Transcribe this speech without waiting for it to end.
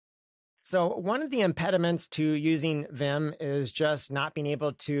So one of the impediments to using Vim is just not being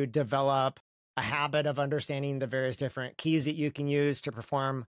able to develop a habit of understanding the various different keys that you can use to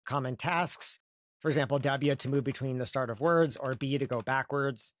perform common tasks. For example, W to move between the start of words, or B to go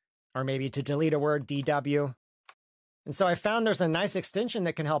backwards, or maybe to delete a word, DW. And so I found there's a nice extension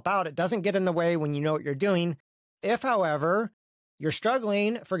that can help out. It doesn't get in the way when you know what you're doing. If, however, you're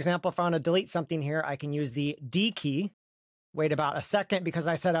struggling, for example, if I want to delete something here, I can use the D key. Wait about a second because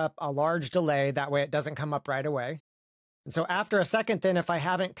I set up a large delay. That way it doesn't come up right away. And so after a second, then if I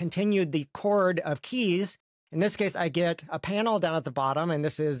haven't continued the chord of keys, in this case, I get a panel down at the bottom, and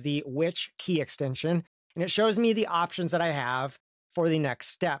this is the which key extension. And it shows me the options that I have for the next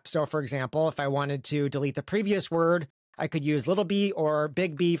step. So for example, if I wanted to delete the previous word, I could use little b or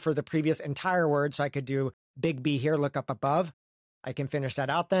big B for the previous entire word. So I could do big B here, look up above. I can finish that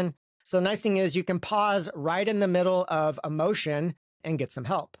out then. So the nice thing is you can pause right in the middle of a motion and get some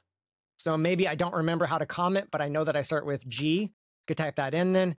help. So maybe I don't remember how to comment, but I know that I start with G. Could type that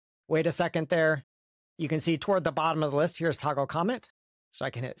in then. Wait a second there. You can see toward the bottom of the list, here's toggle comment. So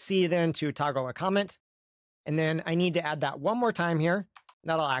I can hit C then to toggle a comment. And then I need to add that one more time here.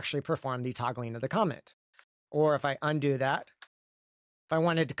 That'll actually perform the toggling of the comment. Or if I undo that, if I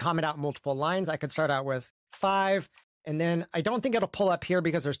wanted to comment out multiple lines, I could start out with 5. And then I don't think it'll pull up here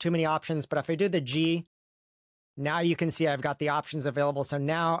because there's too many options. But if I do the G, now you can see I've got the options available. So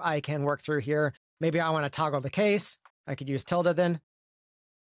now I can work through here. Maybe I want to toggle the case. I could use tilde then.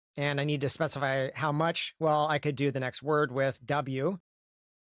 And I need to specify how much. Well, I could do the next word with W.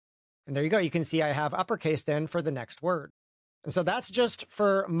 And there you go. You can see I have uppercase then for the next word. And so that's just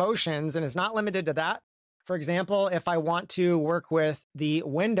for motions, and it's not limited to that. For example, if I want to work with the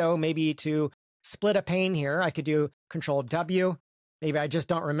window, maybe to split a pane here, I could do Control W. Maybe I just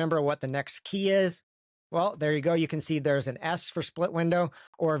don't remember what the next key is. Well, there you go. You can see there's an S for split window,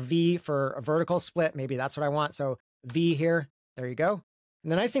 or V for a vertical split. Maybe that's what I want. So V here. There you go.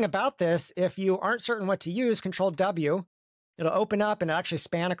 And the nice thing about this, if you aren't certain what to use, Control W, it'll open up and actually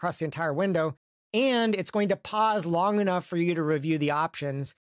span across the entire window. And it's going to pause long enough for you to review the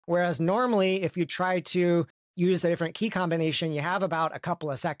options. Whereas normally, if you try to use a different key combination, you have about a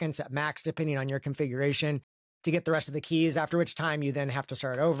couple of seconds at max, depending on your configuration, to get the rest of the keys, after which time you then have to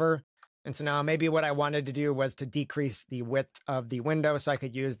start over. And so now maybe what I wanted to do was to decrease the width of the window, so I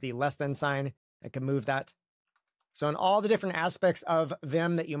could use the less than sign. I could move that. So in all the different aspects of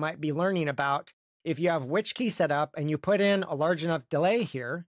Vim that you might be learning about, if you have which key set up and you put in a large enough delay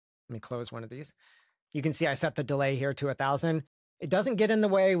here, let me close one of these. You can see I set the delay here to 1,000. It doesn't get in the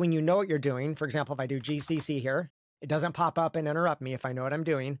way when you know what you're doing. For example, if I do GCC here, it doesn't pop up and interrupt me if I know what I'm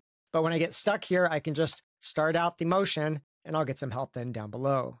doing. But when I get stuck here, I can just start out the motion and I'll get some help then down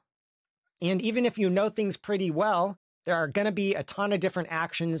below. And even if you know things pretty well, there are going to be a ton of different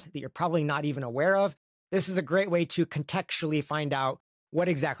actions that you're probably not even aware of. This is a great way to contextually find out what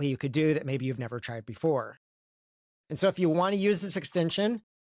exactly you could do that maybe you've never tried before. And so if you want to use this extension,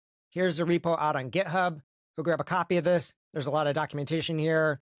 here's the repo out on GitHub. Go grab a copy of this. There's a lot of documentation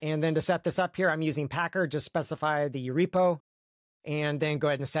here. And then to set this up here, I'm using Packer. Just specify the repo and then go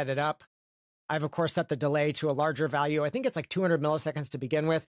ahead and set it up. I've, of course, set the delay to a larger value. I think it's like 200 milliseconds to begin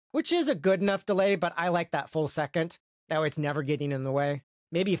with, which is a good enough delay, but I like that full second. That way it's never getting in the way.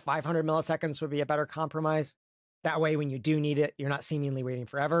 Maybe 500 milliseconds would be a better compromise. That way, when you do need it, you're not seemingly waiting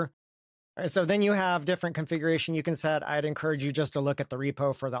forever. All right, so then you have different configuration you can set. I'd encourage you just to look at the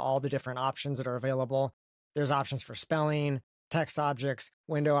repo for all the different options that are available. There's options for spelling, text objects,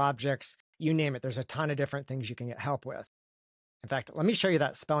 window objects, you name it. There's a ton of different things you can get help with. In fact, let me show you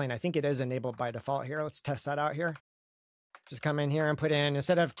that spelling. I think it is enabled by default here. Let's test that out here. Just come in here and put in,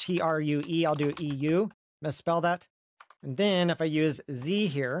 instead of TRUE, I'll do EU, misspell that. And then if I use Z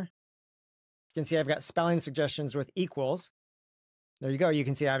here, you can see I've got spelling suggestions with equals. There you go. You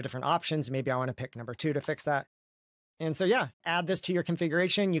can see I have different options. Maybe I want to pick number 2 to fix that. And so, yeah, add this to your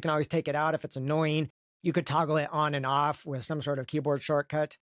configuration. You can always take it out if it's annoying. You could toggle it on and off with some sort of keyboard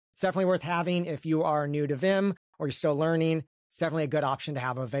shortcut. It's definitely worth having if you are new to Vim or you're still learning. It's definitely a good option to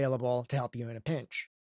have available to help you in a pinch.